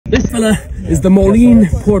This fella is the Moline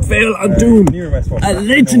Port Vale on Doon, a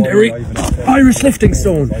legendary Irish lifting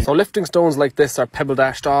stone. So lifting stones like this are pebble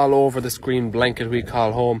dashed all over this green blanket we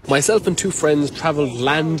call home. Myself and two friends travelled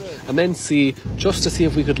land and then sea just to see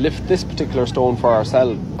if we could lift this particular stone for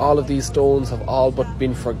ourselves. All of these stones have all but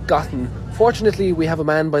been forgotten. Fortunately, we have a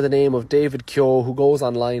man by the name of David Keogh who goes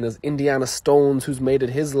online as Indiana Stones, who's made it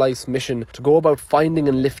his life's mission to go about finding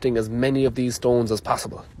and lifting as many of these stones as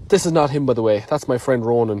possible. This is not him, by the way. That's my friend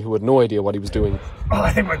Ronan, who had no idea what he was doing. Oh,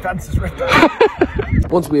 I think my pants is ripped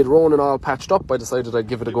off. Once we had Ronan all patched up, I decided I'd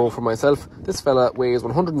give it a go for myself. This fella weighs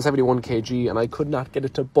 171 kg and I could not get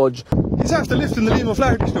it to budge. He's after lifting the Liam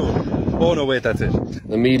O'Flaherty stone. Oh no, wait, that's it.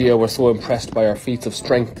 The media were so impressed by our feats of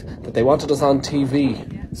strength that they wanted us on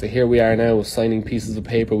TV. So here we are now, signing pieces of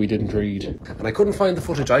paper we didn't read. And I couldn't find the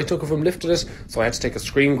footage I took of him lifting it, so I had to take a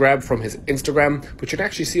screen grab from his Instagram, but you can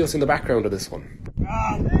actually see us in the background of this one.